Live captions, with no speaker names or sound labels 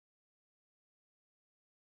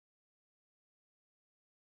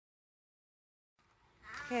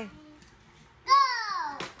Okay. Go!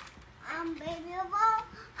 I'm baby ball.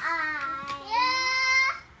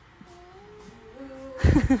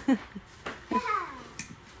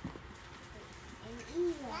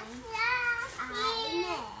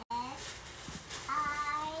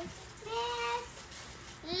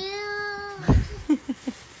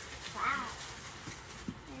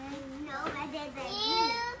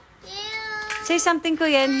 Say something,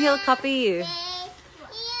 Kuya, and he'll copy you.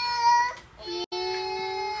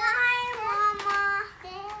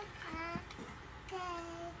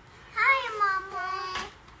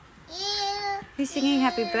 He's singing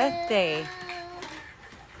happy birthday.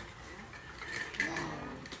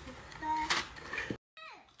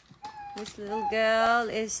 This little girl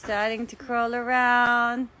is starting to crawl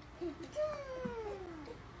around.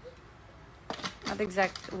 Not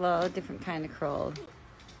exact, well, a different kind of crawl.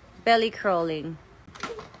 Belly crawling.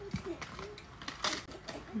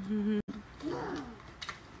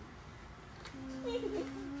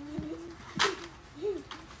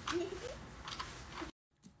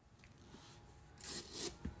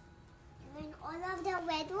 All of the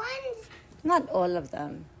red ones? Not all of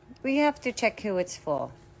them. We have to check who it's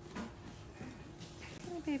for.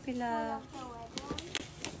 Oh, baby love.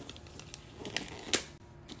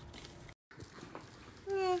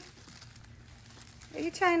 Yeah. Are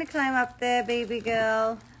you trying to climb up there, baby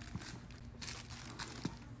girl?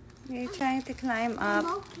 Are you trying to climb up?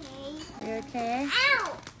 I'm okay. You okay?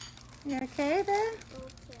 Ow! You okay there?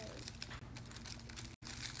 Okay.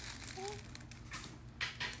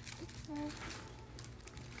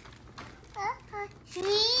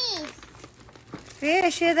 Fish!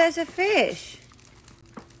 Fish, yeah, there's a fish.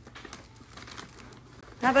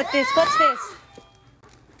 How about this? What's this?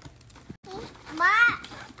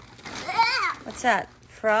 What's that?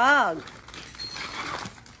 Frog.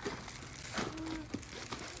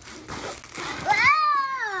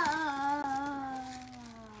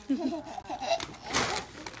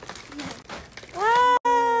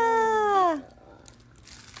 Ah!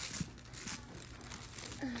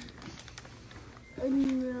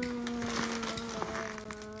 No.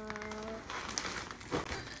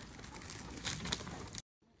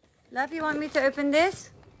 Love, you want me to open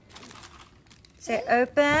this? Say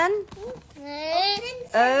open.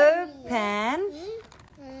 Open.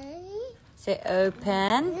 Say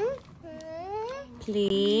open.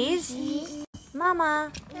 Please.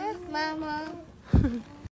 Mama. Mama. A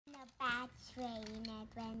bad train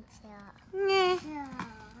adventure. Nyeh.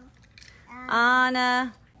 On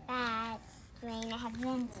a Bad train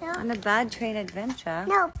adventure. on a bad train adventure.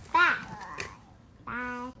 No, bad.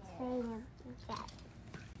 Bad train adventure.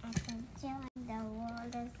 Adventure and the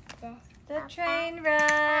world is just The train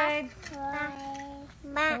ride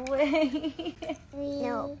away.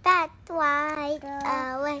 No, bad ride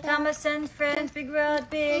away. Thomas and friends, big road,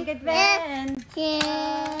 big adventure.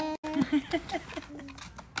 Yeah.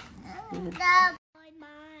 The boy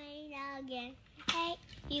mine again. Hey,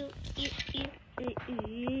 you.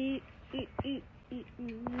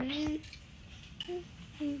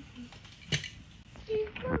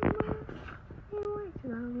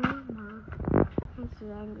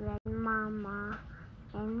 Mama.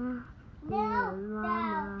 And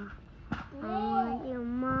Mama. I want you,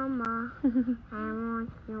 Mama. I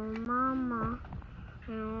want you, Mama. I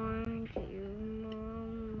want you,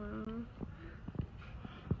 Mama.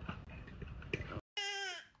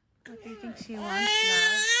 What do you think she wants,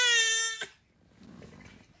 love?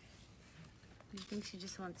 Do you think she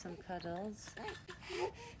just wants some cuddles?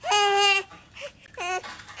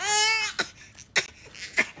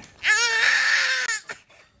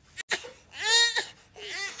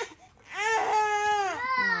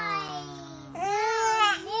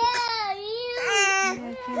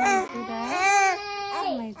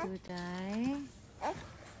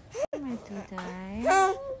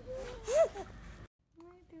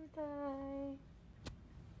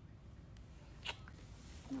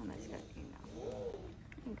 Mama's got enough.